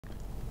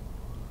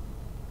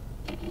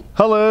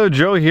Hello,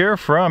 Joe here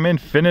from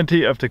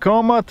Infinity of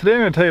Tacoma. Today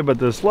I'm going to tell you about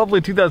this lovely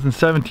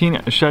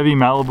 2017 Chevy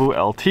Malibu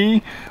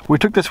LT. We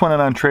took this one in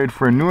on trade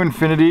for a new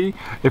Infinity.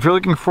 If you're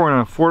looking for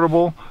an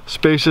affordable,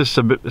 spacious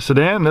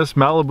sedan, this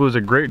Malibu is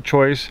a great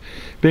choice.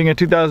 Being a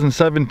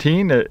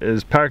 2017, it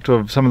is packed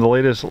with some of the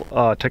latest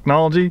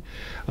technology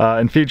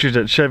and features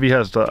that Chevy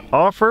has to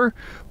offer,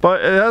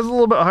 but it has a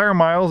little bit higher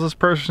miles. This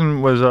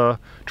person was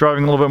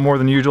driving a little bit more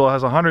than usual. It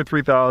has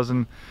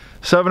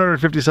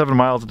 103,757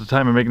 miles at the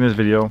time of making this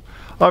video.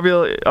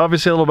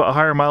 Obviously a little bit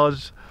higher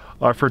mileage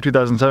for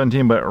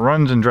 2017, but it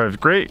runs and drives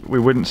great. We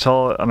wouldn't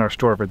sell it on our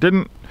store if it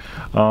didn't.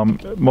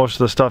 Most of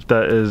the stuff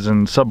that is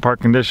in subpar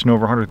condition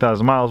over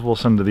 100,000 miles we'll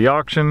send to the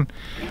auction.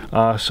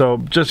 So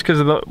just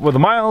because with the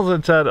miles,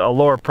 it's at a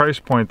lower price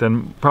point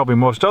than probably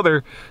most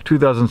other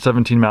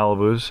 2017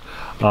 Malibus,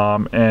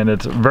 and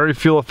it's very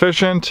fuel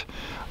efficient.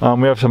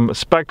 We have some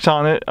specs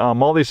on it.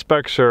 All these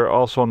specs are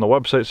also on the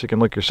website, so you can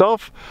look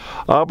yourself.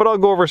 But I'll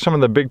go over some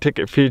of the big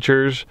ticket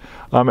features.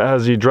 It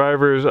has the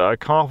driver's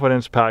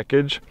confidence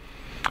package.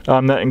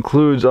 That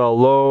includes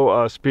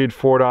low speed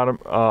forward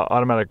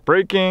automatic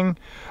braking,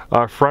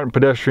 front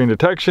pedestrian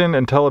detection,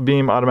 and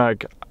telebeam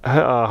automatic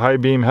high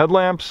beam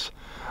headlamps,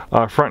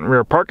 front and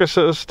rear park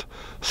assist,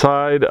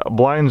 side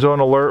blind zone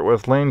alert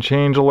with lane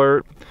change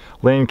alert,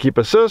 lane keep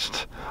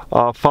assist,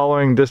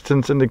 following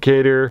distance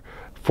indicator,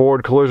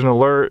 forward collision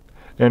alert,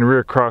 and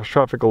rear cross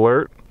traffic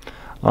alert.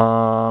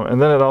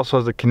 And then it also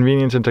has the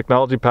convenience and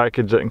technology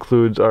package that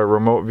includes a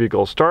remote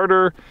vehicle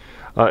starter,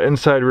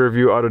 inside rear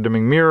view auto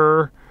dimming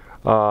mirror.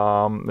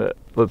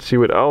 Let's see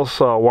what else.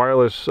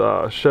 Wireless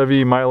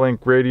Chevy MyLink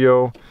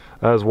radio,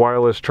 has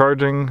wireless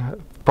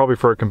charging, probably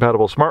for a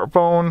compatible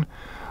smartphone.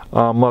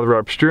 Leather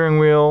wrapped steering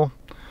wheel,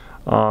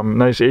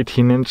 nice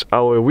 18-inch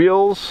alloy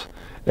wheels,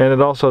 and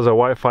it also has a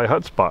Wi-Fi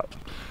hotspot.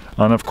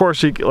 And of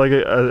course,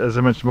 as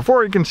I mentioned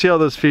before, you can see all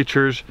those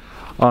features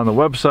on the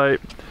website.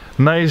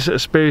 Nice,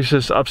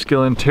 spacious,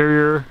 upscale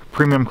interior,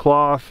 premium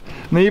cloth,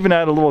 and they even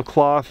add a little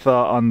cloth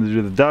on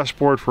the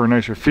dashboard for a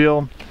nicer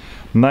feel.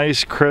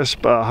 Nice,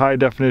 crisp,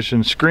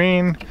 high-definition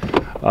screen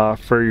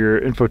for your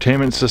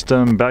infotainment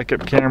system,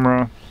 backup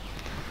camera.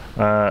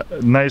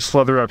 Nice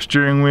leather-wrapped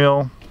steering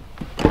wheel.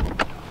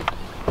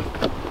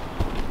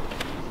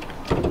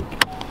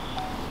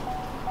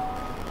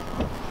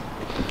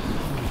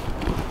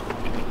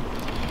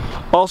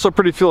 Also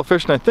pretty fuel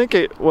efficient. I think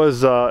it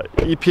was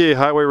EPA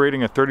highway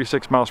rating of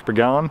 36 miles per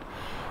gallon.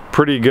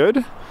 Pretty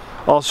good.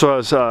 Also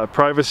has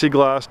privacy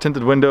glass,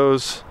 tinted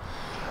windows.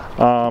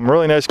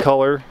 Really nice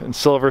color in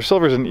silver.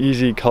 Silver is an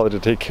easy color to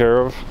take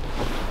care of.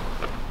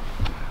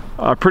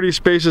 Pretty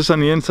spacious on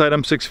the inside.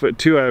 I'm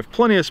 6'2". I have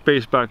plenty of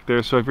space back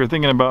there, so if you're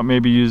thinking about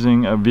maybe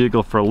using a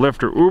vehicle for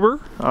Lyft or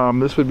Uber,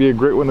 this would be a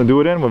great one to do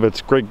it in with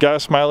its great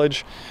gas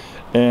mileage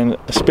and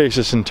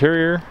spacious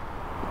interior.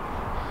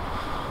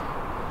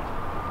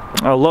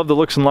 I love the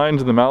looks and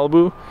lines of the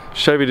Malibu.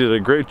 Chevy did a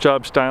great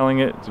job styling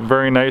it. It's a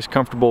very nice,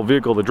 comfortable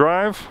vehicle to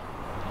drive.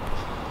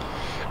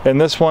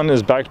 And this one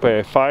is backed by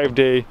a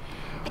 5-day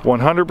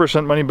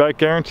 100% money back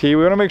guarantee.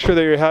 We want to make sure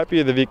that you're happy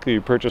with the vehicle you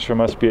purchase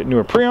from us, be it new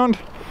or pre-owned.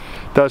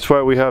 That's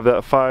why we have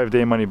that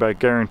 5-day money back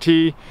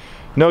guarantee.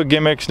 No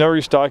gimmicks, no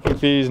restocking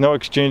fees, no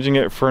exchanging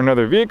it for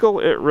another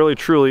vehicle. It really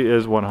truly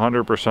is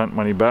 100%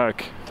 money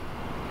back.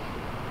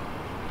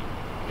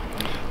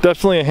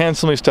 Definitely a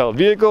handsomely styled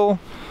vehicle.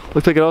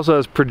 Looks like it also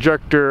has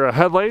projector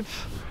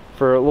headlights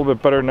for a little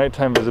bit better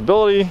nighttime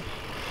visibility.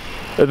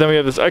 And then we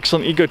have this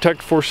excellent Ecotec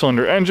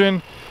 4-cylinder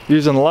engine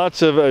using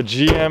lots of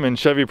GM and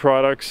Chevy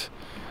products.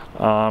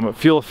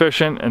 Fuel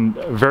efficient and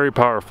very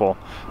powerful.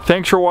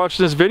 Thanks for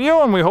watching this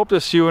video, and we hope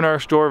to see you in our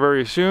store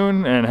very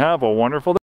soon, and have a wonderful day.